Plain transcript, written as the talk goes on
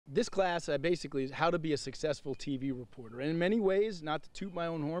This class basically is how to be a successful TV reporter. And in many ways, not to toot my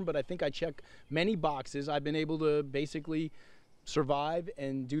own horn, but I think I check many boxes. I've been able to basically survive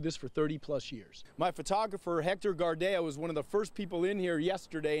and do this for 30+ years. My photographer, Hector Gardea, was one of the first people in here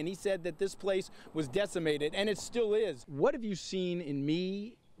yesterday, and he said that this place was decimated, and it still is. What have you seen in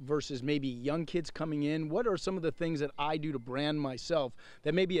me versus maybe young kids coming in? What are some of the things that I do to brand myself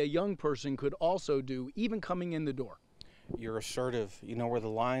that maybe a young person could also do, even coming in the door? You're assertive. You know where the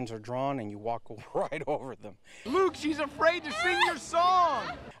lines are drawn, and you walk right over them. Luke, she's afraid to sing your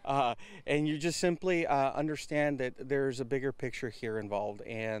song! And you just simply understand that there's a bigger picture here involved,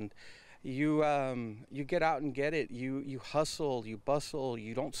 and you get out and get it. You hustle, you bustle,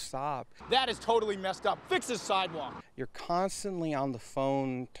 you don't stop. That is totally messed up. Fix this sidewalk. You're constantly on the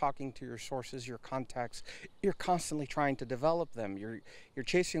phone talking to your sources, your contacts. You're constantly trying to develop them. You're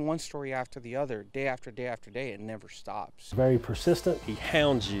chasing one story after the other, day after day after day. It never stops. Very persistent. He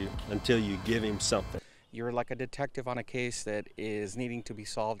hounds you until you give him something. You're like a detective on a case that is needing to be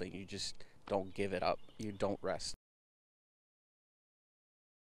solved, and you just don't give it up. You don't rest.